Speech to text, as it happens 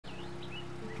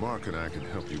Mark and I can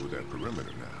help you with that perimeter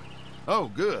now. Oh,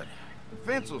 good. The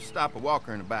fence will stop a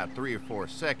walker in about 3 or 4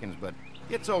 seconds, but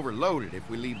gets overloaded if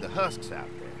we leave the husks out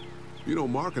there. You know,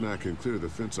 Mark and I can clear the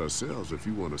fence ourselves if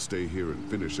you want to stay here and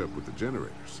finish up with the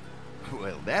generators.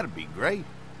 Well, that'd be great.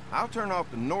 I'll turn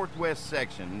off the northwest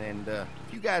section, and if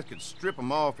you guys could strip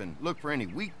them off and look for any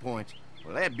weak points,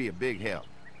 well, that'd be a big help.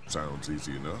 Sounds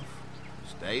easy enough.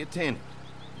 Stay attentive.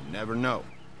 You never know.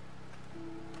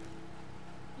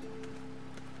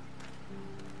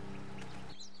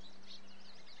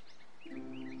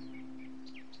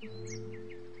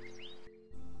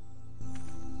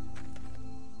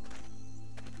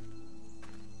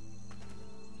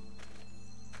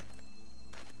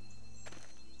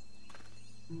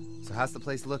 So how's the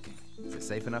place looking? Is it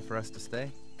safe enough for us to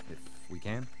stay? If we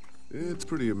can? It's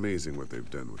pretty amazing what they've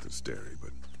done with this dairy,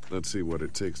 but let's see what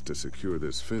it takes to secure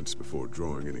this fence before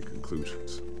drawing any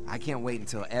conclusions. I can't wait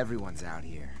until everyone's out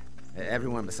here.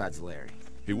 Everyone besides Larry.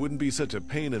 He wouldn't be such a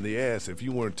pain in the ass if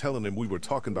you weren't telling him we were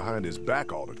talking behind his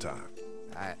back all the time.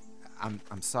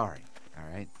 I'm sorry, all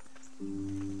right?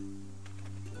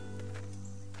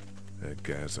 That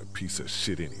guy's a piece of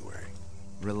shit anyway.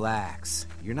 Relax.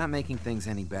 You're not making things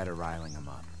any better riling him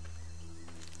up.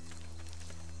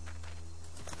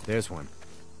 There's one.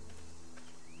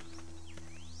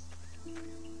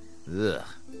 Ugh.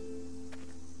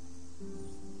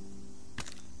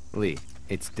 Lee,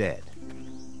 it's dead.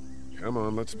 Come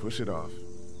on, let's push it off.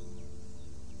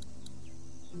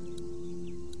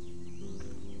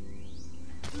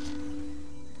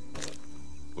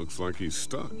 Looks like he's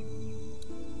stuck.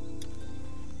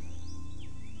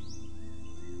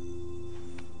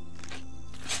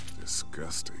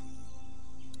 Disgusting.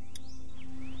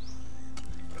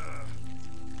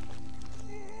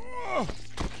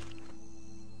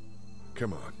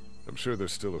 Come on. I'm sure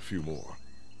there's still a few more.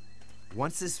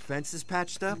 Once this fence is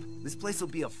patched up, this place will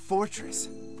be a fortress.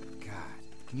 God,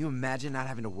 can you imagine not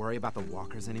having to worry about the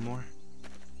walkers anymore?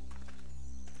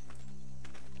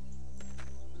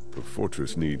 The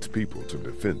fortress needs people to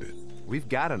defend it. We've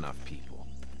got enough people.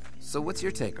 So what's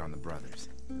your take on the brothers?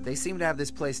 They seem to have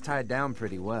this place tied down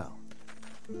pretty well.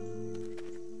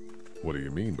 What do you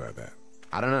mean by that?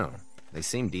 I don't know. They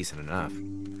seem decent enough.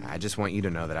 I just want you to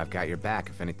know that I've got your back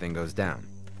if anything goes down.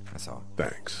 That's all.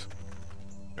 Thanks.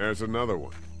 There's another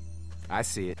one. I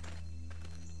see it.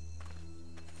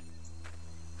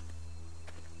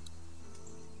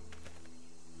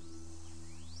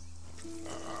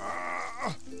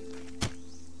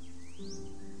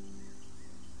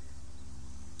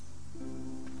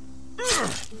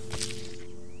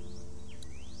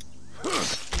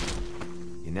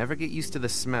 You never get used to the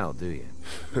smell, do you?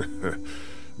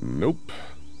 Nope.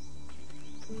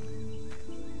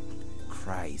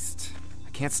 Christ. I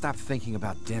can't stop thinking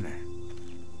about dinner.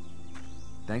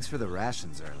 Thanks for the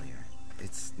rations earlier.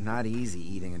 It's not easy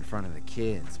eating in front of the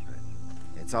kids, but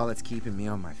it's all that's keeping me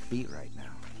on my feet right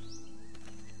now.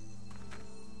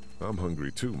 I'm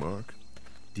hungry too, Mark.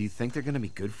 Do you think they're gonna be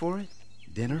good for it?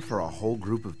 Dinner for a whole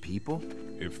group of people?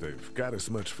 If they've got as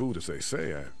much food as they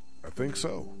say, I think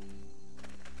so.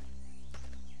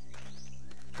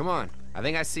 Come on, I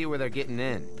think I see where they're getting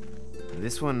in.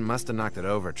 This one must have knocked it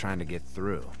over trying to get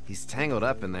through. He's tangled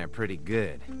up in there pretty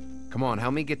good. Come on,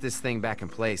 help me get this thing back in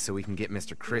place so we can get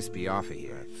Mr. Crispy off of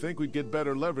here. I think we'd get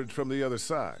better leverage from the other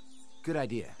side. Good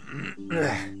idea.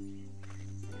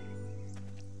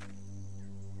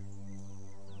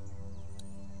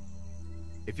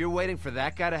 If you're waiting for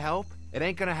that guy to help, it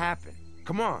ain't gonna happen.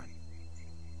 Come on.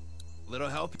 Little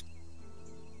help?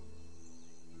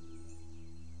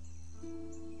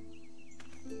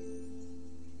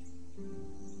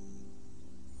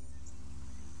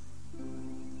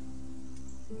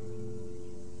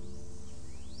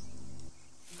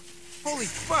 Holy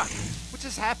fuck! What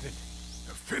just happened?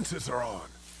 The fences are on.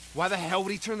 Why the hell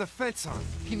would he turn the fence on?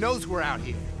 He knows we're out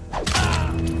here.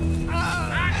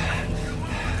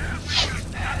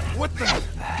 What the?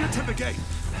 Get to the gate!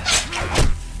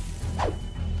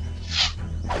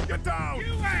 Get down!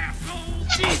 You asshole!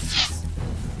 Jesus!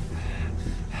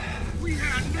 We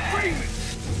had an agreement!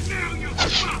 Now you're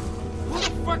fucked! Who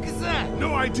the fuck is that?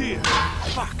 No idea!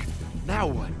 Fuck! Now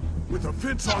what? With a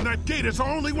fence on that gate, it's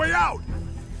our only way out!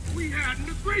 We had an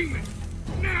agreement!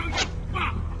 Now you're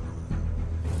fucked!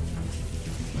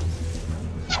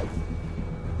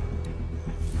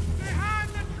 Behind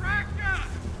the tractor!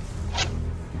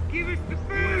 Give us the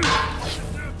food!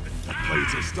 The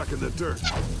blades are stuck in the dirt. It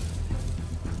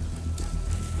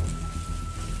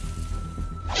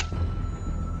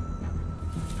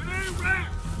ain't right!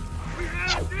 We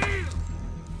had a deal!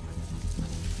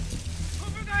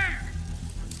 Over there!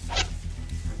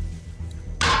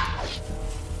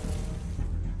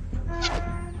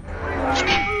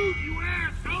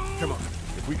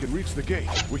 reach the gate,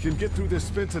 we can get through this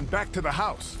fence and back to the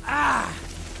house. I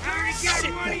already got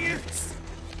one of you.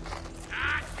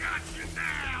 I got you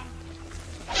now.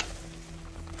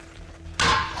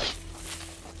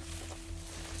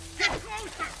 Get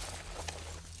closer.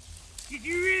 Did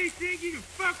you really think you could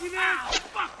fuck with us?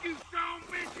 Fuck you, strong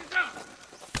bitches up.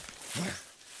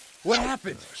 What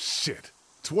happened? Shit.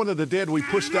 It's one of the dead we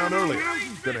pushed down earlier.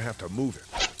 Gonna have to move it.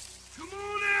 Come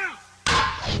on out.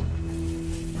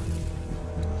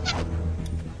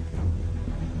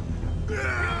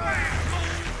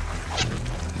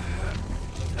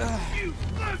 You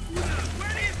fuck with us. Where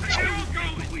do you think we're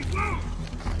going? We won't.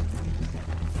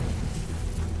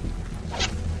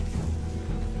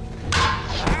 I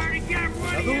already got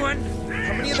one. Another one?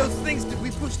 How many of those things did we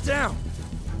push down?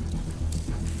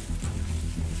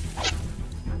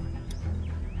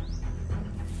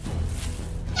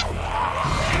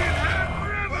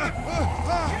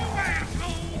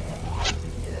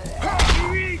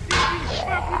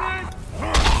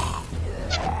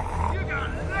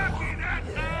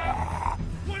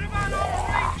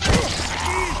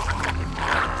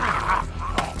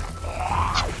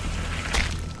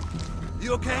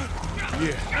 You okay?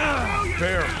 Yeah.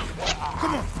 Barely.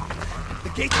 Come on. The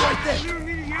gate's right there.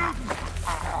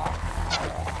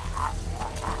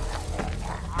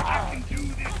 I can do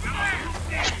this.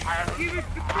 Give us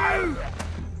the food.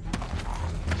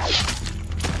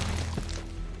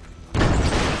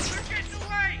 They're getting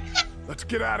away. Let's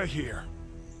get out of here.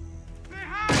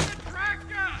 Behind the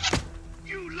tractor.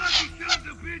 You lucky sons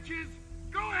of bitches.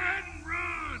 Go ahead and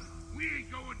run. We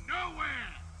ain't going nowhere.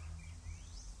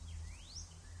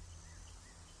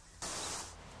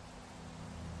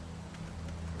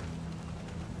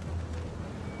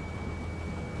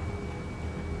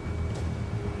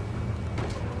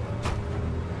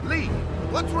 Lee,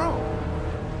 what's wrong?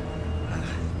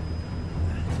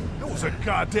 There was a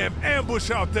goddamn ambush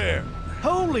out there.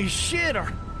 Holy shit,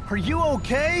 are you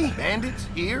okay? Bandits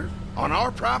here? On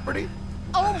our property?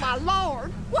 Oh, my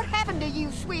lord! What happened to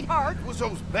you, sweetheart? It was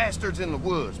those bastards in the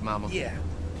woods, Mama. Yeah,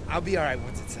 I'll be alright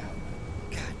once it's out.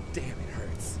 God damn, it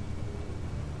hurts.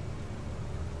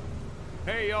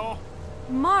 Hey, y'all.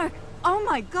 Mark, oh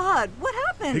my God, what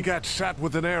happened? He got shot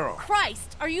with an arrow.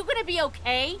 Christ, are you gonna be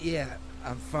okay? Yeah,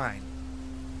 I'm fine.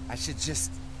 I should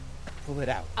just pull it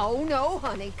out. Oh, no,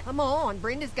 honey. Come on.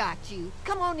 Brenda's got you.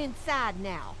 Come on inside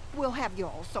now. We'll have you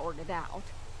all sorted out.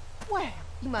 Well,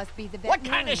 you must be the veterinarian.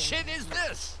 What kind of shit is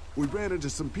this? We ran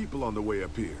into some people on the way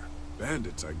up here.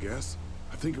 Bandits, I guess.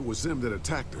 I think it was them that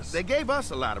attacked us. They gave us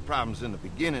a lot of problems in the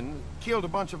beginning, killed a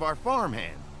bunch of our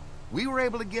farmhands. We were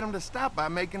able to get them to stop by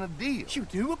making a deal. You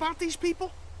knew about these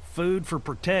people? Food for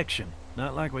protection.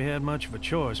 Not like we had much of a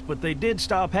choice, but they did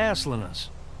stop hassling us.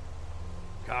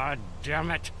 God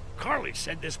damn it. Carly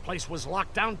said this place was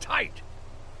locked down tight.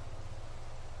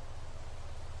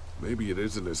 Maybe it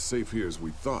isn't as safe here as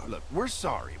we thought. Look, we're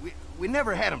sorry. We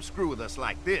never had them screw with us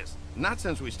like this. Not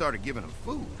since we started giving them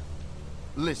food.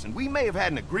 Listen, we may have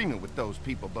had an agreement with those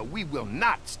people, but we will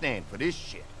not stand for this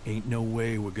shit. Ain't no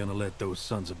way we're gonna let those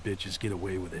sons of bitches get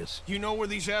away with this. You know where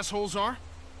these assholes are?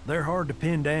 They're hard to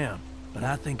pin down, but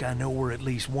I think I know where at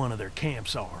least one of their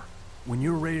camps are. When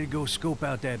you're ready to go scope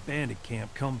out that bandit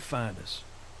camp, come find us.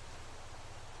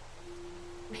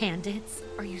 Bandits?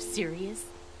 Are you serious?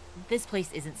 This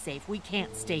place isn't safe. We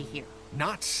can't stay here.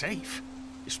 Not safe.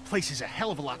 This place is a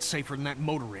hell of a lot safer than that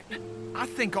motor inn. I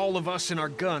think all of us and our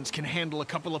guns can handle a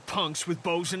couple of punks with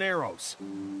bows and arrows.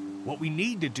 What we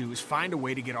need to do is find a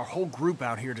way to get our whole group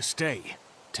out here to stay.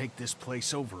 Take this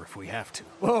place over if we have to.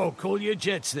 Whoa, cool your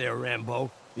jets there,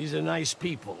 Rambo. These are nice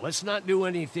people. Let's not do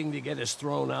anything to get us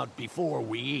thrown out before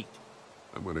we eat.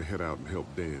 I'm gonna head out and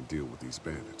help Dan deal with these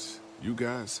bandits. You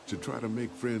guys should try to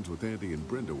make friends with Andy and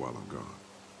Brenda while I'm gone.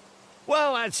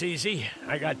 Well, that's easy.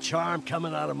 I got charm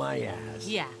coming out of my ass.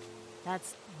 Yeah,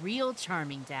 that's real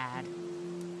charming, Dad.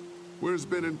 Where's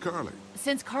Ben and Carly?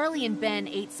 Since Carly and Ben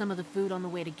ate some of the food on the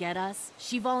way to get us,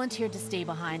 she volunteered to stay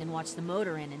behind and watch the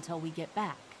motor inn until we get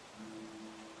back.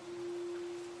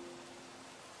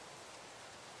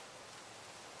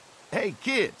 Hey,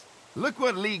 kids, look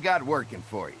what Lee got working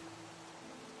for you.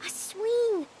 A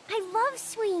swing! I love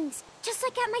swings, just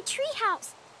like at my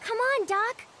treehouse. Come on,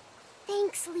 Doc.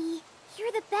 Thanks, Lee.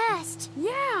 You're the best.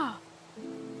 Yeah,